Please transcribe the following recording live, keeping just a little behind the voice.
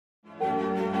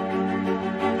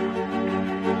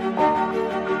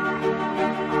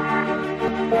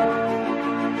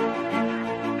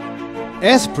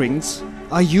Airsprings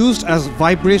are used as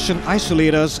vibration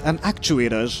isolators and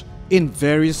actuators in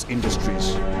various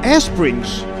industries.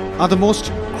 Airsprings are the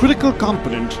most critical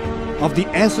component of the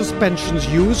air suspensions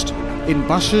used in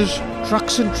buses,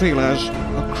 trucks and trailers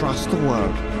across the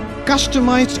world.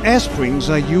 Customized airsprings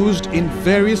are used in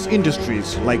various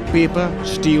industries like paper,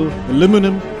 steel,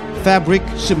 aluminum, fabric,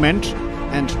 cement,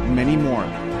 and many more.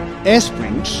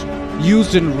 Airsprings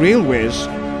used in railways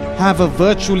have a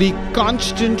virtually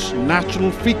constant natural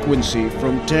frequency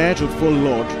from tare to full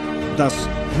load, thus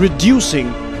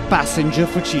reducing passenger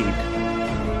fatigue.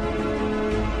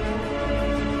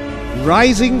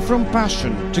 Rising from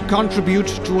passion to contribute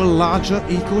to a larger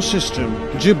ecosystem,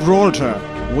 Gibraltar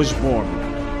was born.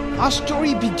 Our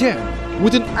story began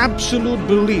with an absolute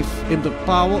belief in the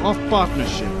power of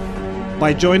partnership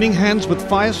by joining hands with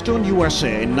Firestone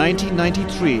USA in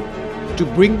 1993 to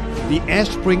bring the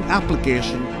Airspring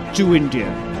application to India.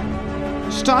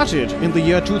 Started in the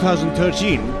year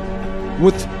 2013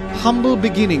 with humble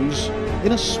beginnings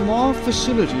in a small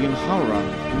facility in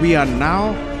Howrah, we are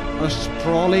now a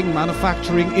sprawling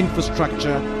manufacturing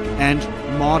infrastructure and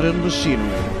modern machinery.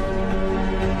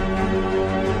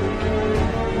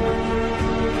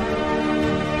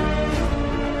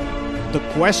 The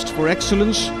quest for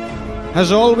excellence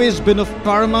has always been of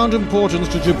paramount importance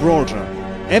to Gibraltar,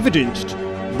 evidenced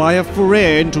by a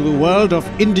foray into the world of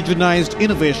indigenized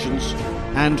innovations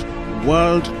and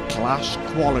world-class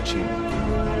quality.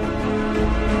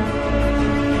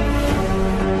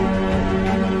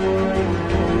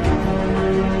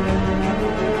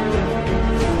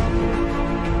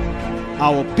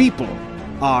 Our people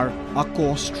are our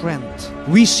core strength.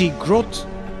 We see growth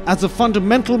as a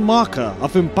fundamental marker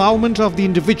of empowerment of the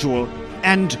individual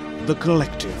and the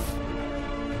collective.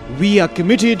 We are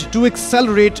committed to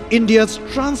accelerate India's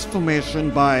transformation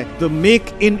by the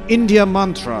Make in India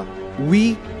mantra.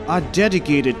 We are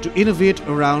dedicated to innovate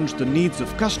around the needs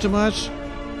of customers.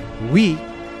 We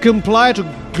comply to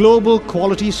global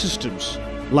quality systems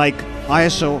like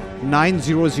ISO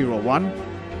 9001,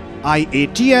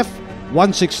 IATF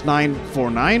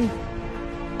 16949,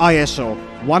 ISO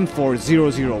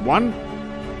 14001,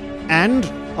 and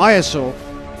ISO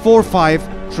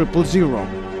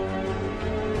 45000.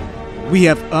 We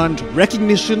have earned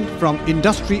recognition from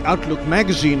Industry Outlook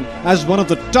magazine as one of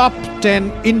the top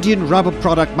 10 Indian rubber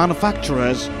product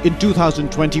manufacturers in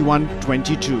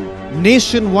 2021-22.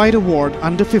 Nationwide Award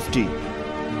Under 50.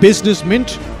 Business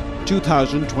Mint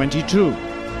 2022.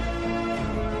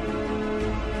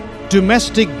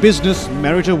 Domestic Business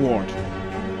Merit Award,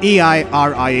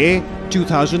 AIRIA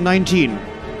 2019.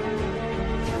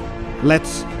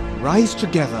 Let's rise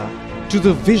together to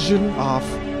the vision of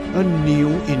a new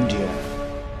India.